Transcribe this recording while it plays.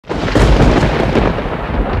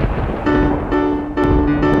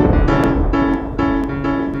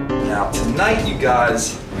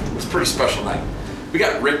guys, it's a pretty special night. We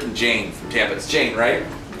got Rick and Jane from Tampa. It's Jane, right?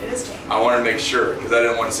 It is Jane. I wanted to make sure because I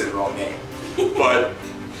didn't want to say the wrong name. But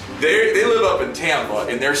they live up in Tampa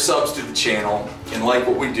and they're subs to the channel and like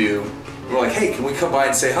what we do. We're like, hey, can we come by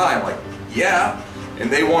and say hi? I'm like, yeah.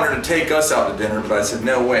 And they wanted to take us out to dinner, but I said,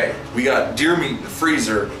 no way. We got deer meat in the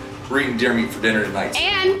freezer. We're eating deer meat for dinner tonight.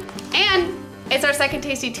 And it's our second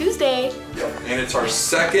Tasty Tuesday. Yep. And it's our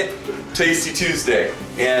second Tasty Tuesday.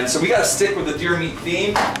 And so we got to stick with the deer meat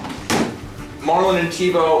theme. Marlon and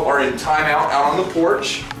Tebow are in timeout out on the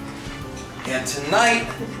porch. And tonight,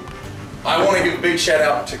 I want to give a big shout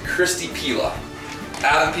out to Christy Pila.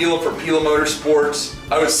 Adam Pila from Pila Motorsports.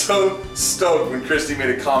 I was so stoked when Christy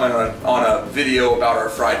made a comment on a video about our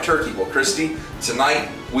fried turkey. Well, Christy, tonight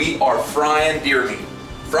we are frying deer meat.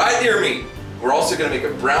 Fried deer meat. We're also going to make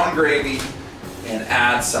a brown gravy and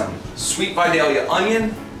add some sweet Vidalia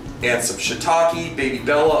onion and some shiitake, baby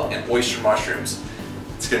bella, and oyster mushrooms.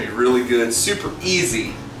 It's going to be really good, super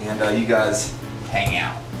easy, and you guys hang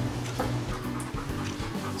out.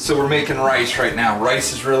 So we're making rice right now.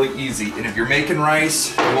 Rice is really easy, and if you're making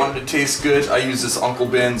rice, you want it to taste good, I use this Uncle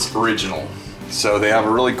Ben's Original. So they have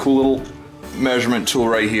a really cool little measurement tool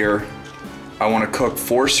right here. I want to cook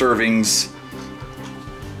 4 servings,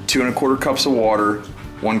 2 1/4 cups of water,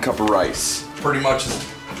 1 cup of rice. Pretty much,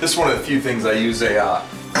 this is one of the few things I use a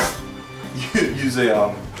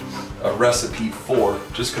recipe for,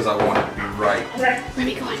 just because I want it to be right. Where are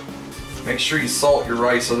we going? Make sure you salt your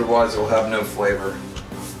rice, otherwise it'll have no flavor.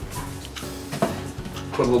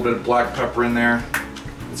 Put a little bit of black pepper in there.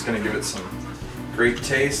 It's going to give it some great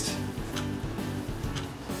taste.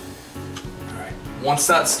 Alright, once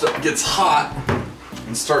that stuff gets hot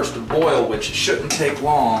and starts to boil, which it shouldn't take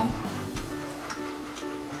long,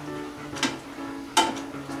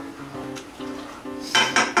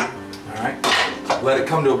 alright, let it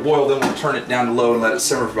come to a boil, then we'll turn it down to low and let it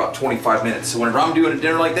simmer for about 25 minutes. So whenever I'm doing a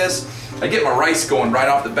dinner like this, I get my rice going right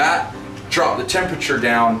off the bat, drop the temperature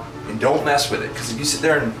down, and don't mess with it, because if you sit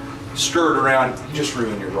there and stir it around, you just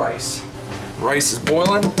ruin your rice. Rice is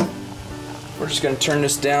boiling. We're just going to turn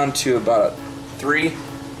this down to about a 3.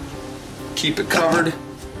 Keep it covered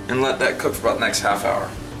and let that cook for about the next half hour.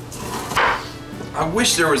 I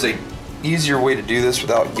wish there was a easier way to do this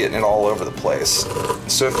without getting it all over the place.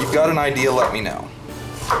 So if you've got an idea, let me know.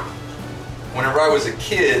 Whenever I was a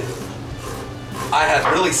kid, I had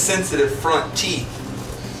really sensitive front teeth.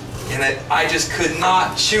 And I just could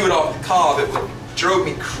not chew it off the cob. It drove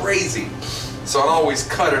me crazy. So I'd always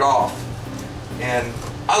cut it off. And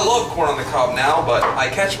I love corn on the cob now, but I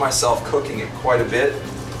catch myself cooking it quite a bit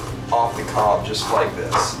off the cob, just like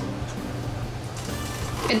this.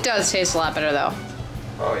 It does taste a lot better though.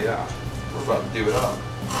 Oh yeah, we're about to do it up.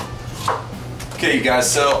 Okay you guys,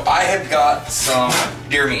 so I have got some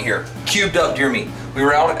deer meat here, cubed up deer meat. We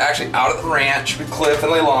were actually out at the ranch with Cliff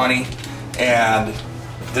and Leilani, and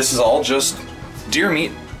this is all just deer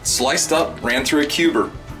meat, sliced up, ran through a cuber.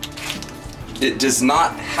 It does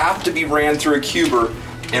not have to be ran through a cuber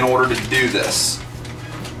in order to do this.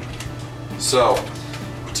 So,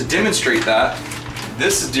 to demonstrate that,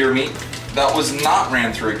 this is deer meat that was not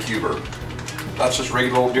ran through a cuber. That's just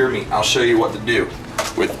regular old deer meat. I'll show you what to do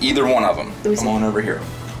with either one of them. Come on over here.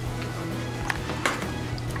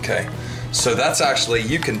 Okay, so that's actually,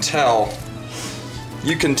 you can tell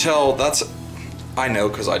that's, I know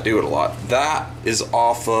because I do it a lot. That is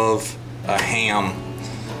off of a ham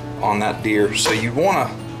on that deer. So you want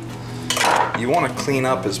to clean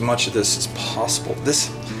up as much of this as possible.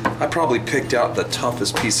 This, I probably picked out the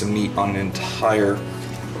toughest piece of meat on an entire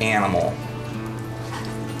animal.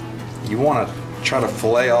 You want to try to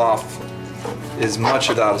fillet off as much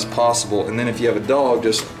of that as possible, and then if you have a dog,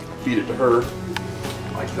 just feed it to her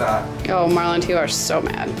like that. Oh, Marlon and Tio are so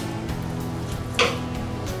mad.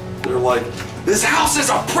 They're like, this house is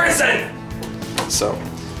a prison! So,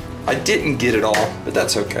 I didn't get it all, but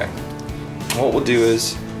that's okay. What we'll do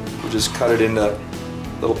is, we'll just cut it into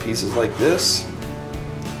little pieces like this.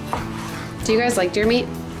 Do you guys like deer meat?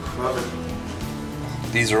 Love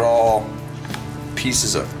it. These are all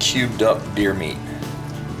pieces of cubed up deer meat.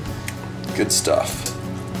 Good stuff.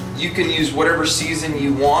 You can use whatever season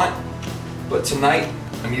you want, but tonight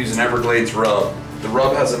I'm using Everglades rub. The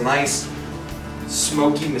rub has a nice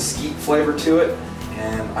smoky mesquite flavor to it,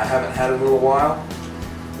 and I haven't had it in a little while.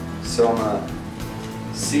 So I'm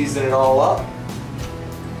gonna season it all up.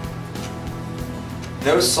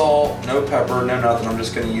 No salt, no pepper, no nothing. I'm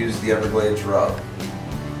just gonna use the Everglades rub.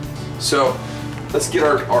 So let's get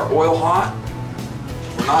our oil hot.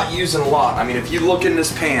 We're not using a lot. I mean, if you look in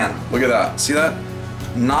this pan, look at that. See that?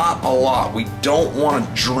 Not a lot. We don't want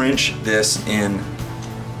to drench this in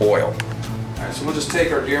oil. Alright, so we'll just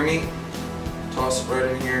take our deer meat, toss it right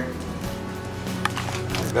in here,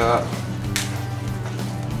 like that.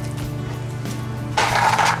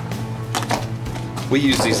 We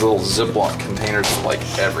use these little Ziploc containers for like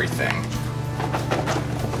everything.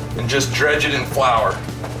 And just dredge it in flour.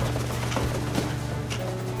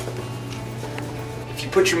 If you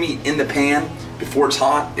put your meat in the pan before it's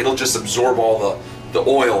hot, it'll just absorb all the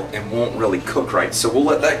oil and won't really cook right. So we'll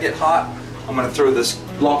let that get hot. I'm gonna throw this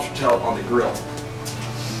lobster tail on the grill.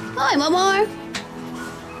 Hi, Mama.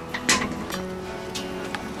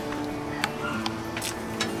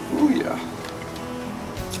 Ooh, yeah.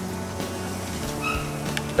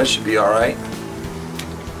 That should be all right.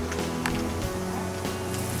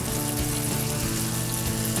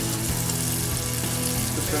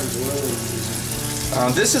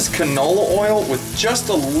 This is canola oil with just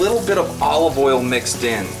a little bit of olive oil mixed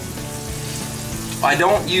in. I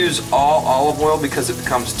don't use all olive oil because it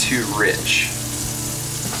becomes too rich.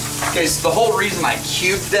 Okay, so the whole reason I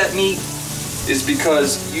cubed that meat is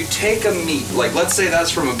because you take a meat, like let's say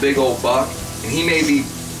that's from a big old buck, and he may be,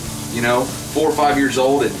 you know, 4 or 5 years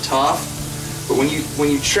old and tough, but when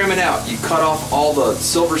you trim it out, you cut off all the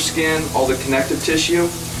silver skin, all the connective tissue,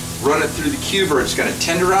 run it through the cuber, it's gonna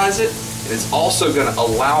tenderize it, and it's also gonna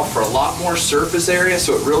allow for a lot more surface area,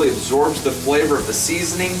 so it really absorbs the flavor of the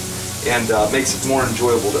seasoning and makes it more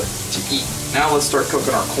enjoyable to eat. Now let's start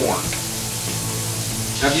cooking our corn.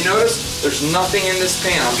 Now if you notice, there's nothing in this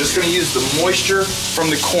pan. I'm just gonna use the moisture from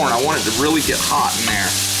the corn. I want it to really get hot in there.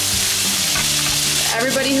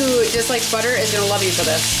 Everybody who dislikes butter is gonna love you for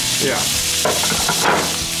this. Yeah.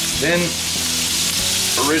 Then,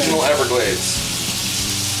 original Everglades.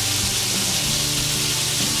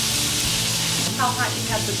 How hot do you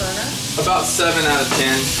have the burner? About 7 out of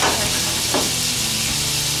 10. Okay.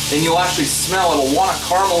 And you'll actually smell, it'll want to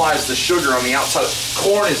caramelize the sugar on the outside.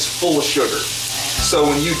 Corn is full of sugar. So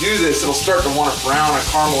when you do this, it'll start to want to brown and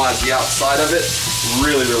caramelize the outside of it.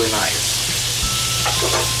 Really, really nice.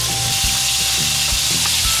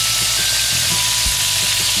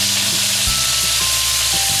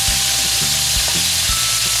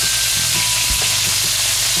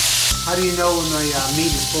 How do you know when the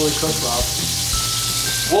meat is fully cooked, Rob?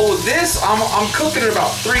 Well, with this, I'm cooking it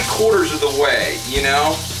about 3/4 of the way, you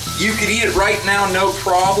know? You could eat it right now, no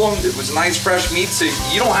problem. It was nice fresh meat, so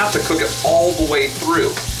you don't have to cook it all the way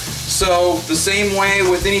through. So the same way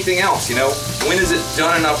with anything else, you know? When is it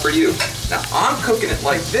done enough for you? Now, I'm cooking it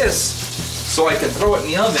like this so I can throw it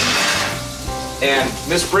in the oven. And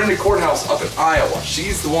Miss Brenda Courthouse up in Iowa,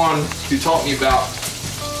 she's the one who taught me about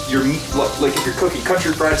your meat, like if you're cooking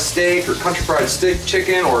country fried steak or country fried stick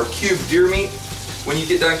chicken or cubed deer meat, when you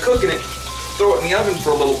get done cooking it, throw it in the oven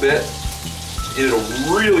for a little bit. It'll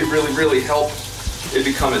really, really, really help it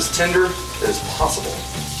become as tender as possible.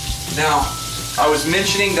 Now, I was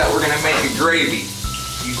mentioning that we're gonna make a gravy.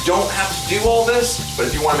 You don't have to do all this, but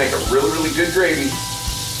if you wanna make a really, really good gravy,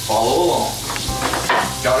 follow along.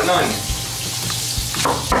 Got an onion.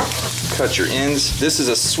 Cut your ends. This is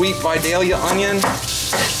a sweet Vidalia onion.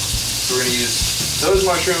 So we're gonna use those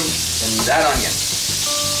mushrooms and that onion.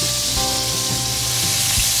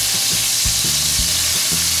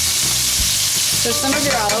 Does some of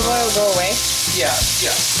your olive oil go away? Yeah,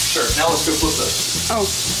 sure. Now let's go flip this. Oh.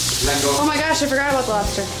 And then go. Oh my gosh, I forgot about the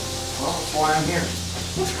lobster. Well, that's why I'm here.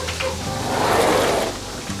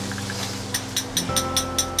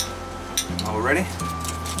 All ready?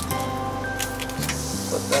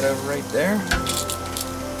 Flip that over right there.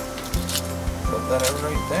 Flip that over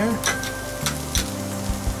right there.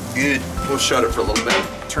 Good. We'll shut it for a little bit.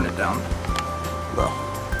 Turn it down low.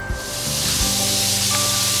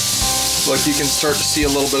 Look, you can start to see a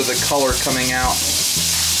little bit of the color coming out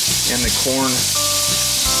in the corn.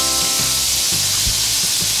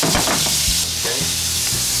 Okay.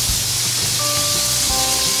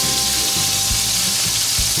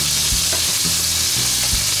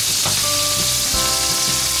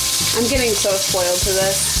 I'm getting so spoiled to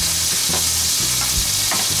this.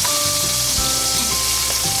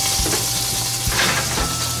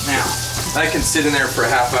 Now, that can sit in there for a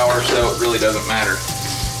half hour or so. It really doesn't matter.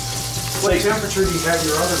 What temperature do you have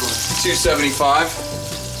your oven on? 275.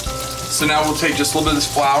 So now we'll take just a little bit of this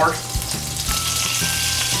flour.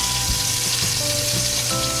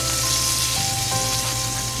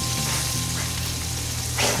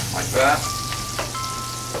 Like that.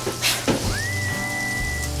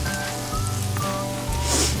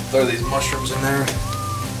 Throw these mushrooms in there.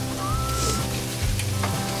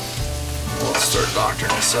 Let's start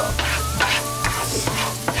doctoring this up.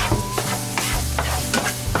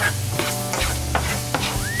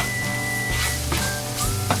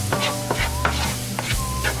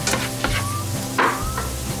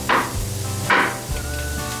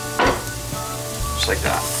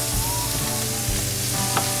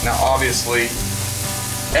 obviously,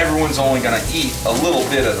 everyone's only gonna eat a little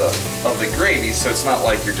bit of the gravy, so it's not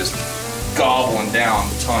like you're just gobbling down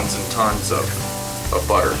tons and tons of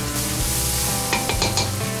butter.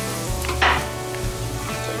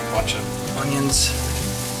 Take a bunch of onions,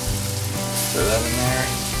 throw that in there.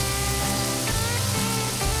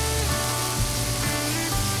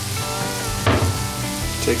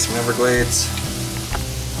 Take some Everglades.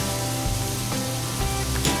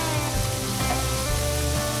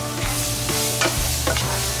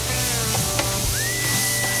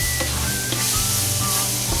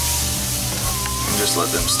 Just let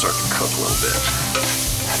them start to cook a little bit.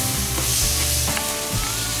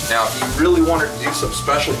 Now, if you really wanted to do something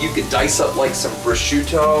special, you could dice up like some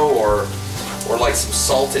prosciutto or like some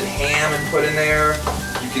salted ham and put in there.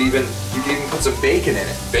 You could even put some bacon in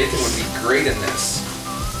it. Bacon would be great in this.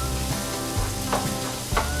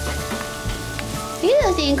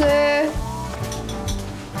 Hello, Tinker.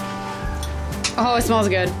 Oh, it smells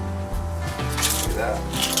good. Look at that.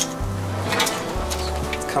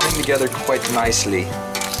 Coming together quite nicely.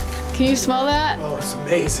 Can you smell that? Oh, it's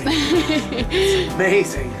amazing. It's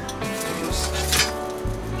amazing.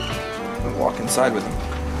 And walk inside with them.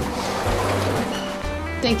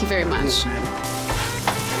 Thank you very much. Look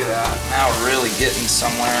at that. Now we're really getting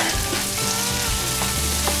somewhere.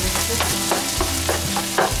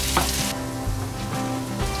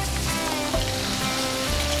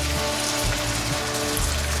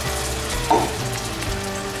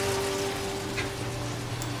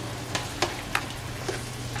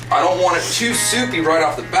 I don't want it too soupy right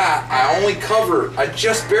off the bat. I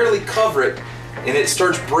just barely cover it, and it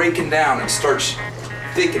starts breaking down and starts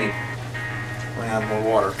thickening. We're gonna add more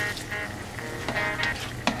water.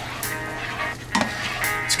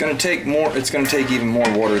 It's gonna take more. It's gonna take even more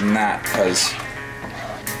water than that because.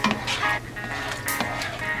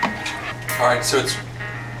 All right, so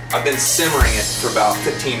I've been simmering it for about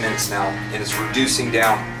 15 minutes now, and it's reducing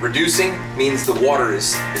down. Reducing means the water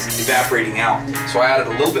is evaporating out. So I added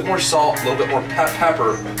a little bit more salt, a little bit more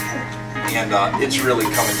pepper, and it's really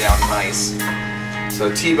coming down nice. So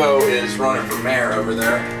Tebow is running for mayor over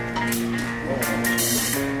there.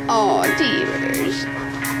 Oh, Devers.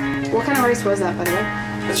 What kind of rice was that, by the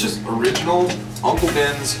way? It's just original Uncle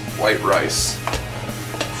Ben's white rice. Look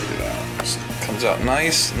at that. Just comes out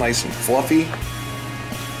nice and fluffy.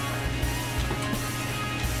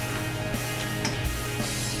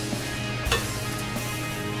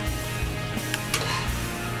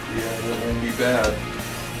 Yeah, that won't be bad.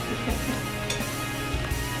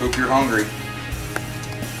 Hope you're hungry.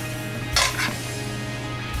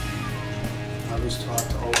 I was taught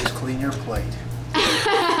to always clean your plate.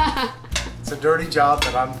 It's a dirty job,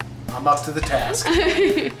 but I'm up to the task.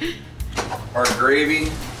 Our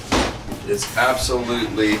gravy is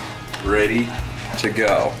absolutely ready to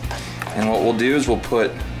go. And what we'll do is we'll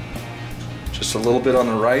put just a little bit on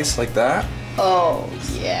the rice like that. Oh,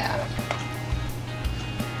 yeah.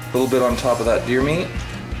 A little bit on top of that deer meat.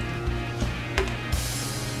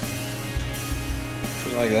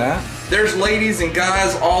 Just like that. There's ladies and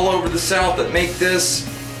guys all over the South that make this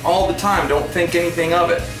all the time. Don't think anything of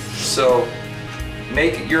it. So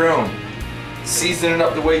make it your own. Season it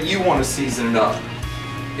up the way you want to season it up.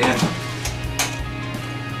 And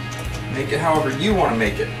make it however you want to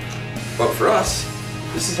make it. But for us,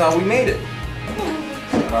 this is how we made it.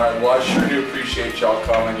 Alright, well I sure do appreciate y'all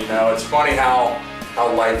coming, you know. It's funny how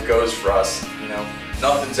life goes for us, you know.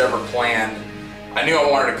 Nothing's ever planned. I knew I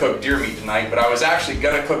wanted to cook deer meat tonight, but I was actually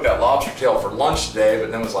gonna cook that lobster tail for lunch today,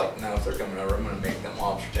 but then was like, no, if they're coming over, I'm gonna make them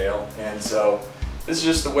lobster tail. And so, this is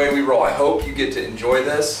just the way we roll. I hope you get to enjoy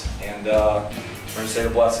this, and we're gonna say the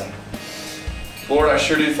blessing. Lord, I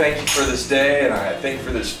sure do thank you for this day, and I thank you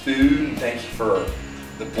for this food, and thank you for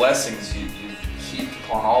the blessings you've heaped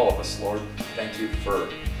upon all of us, Lord. Thank you for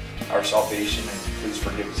our salvation, and please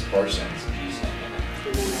forgive us of our sins. In Jesus' name.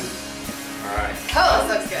 All right. Oh,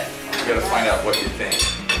 this looks good. We gotta find out what you think.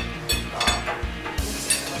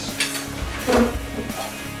 I'm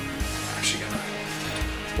actually gonna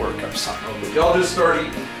work up something real quick. Y'all just start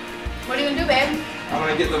eating. What are you gonna do, babe? I'm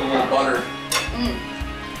gonna get them a little butter.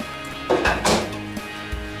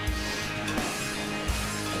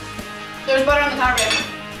 There's butter on the counter, babe.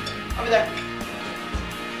 Over there.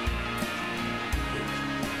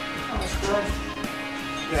 Oh, it's good.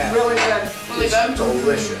 Yeah. Really good. Really It's good.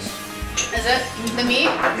 delicious. Is it? The meat?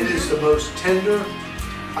 It is the most tender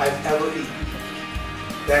I've ever eaten.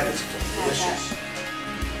 That is delicious.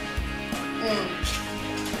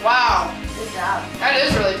 Wow. Good job. That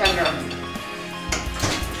is really tender.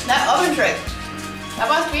 That oven trick. That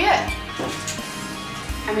must be it.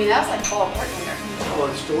 I mean, that's like full of pork tender. Oh,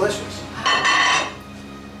 it's delicious.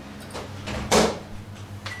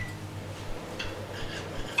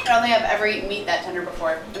 I don't think I've ever eaten meat that tender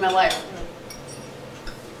before in my life.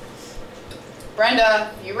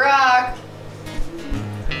 Brenda, you rock.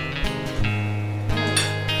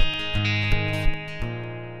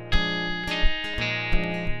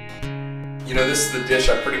 You know, this is the dish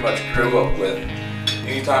I pretty much grew up with.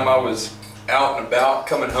 Anytime I was out and about,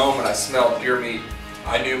 coming home and I smelled deer meat,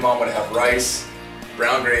 I knew Mom would have rice,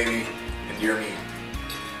 brown gravy, and deer meat.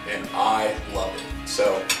 And I love it.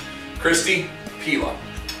 So, Christy, Pila,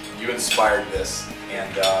 you inspired this,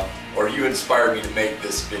 and or you inspired me to make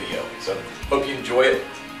this video. So, hope you enjoy it.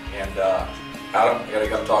 And Adam, I gotta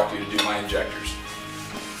come talk to you to do my injectors.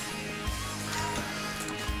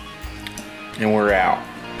 And we're out.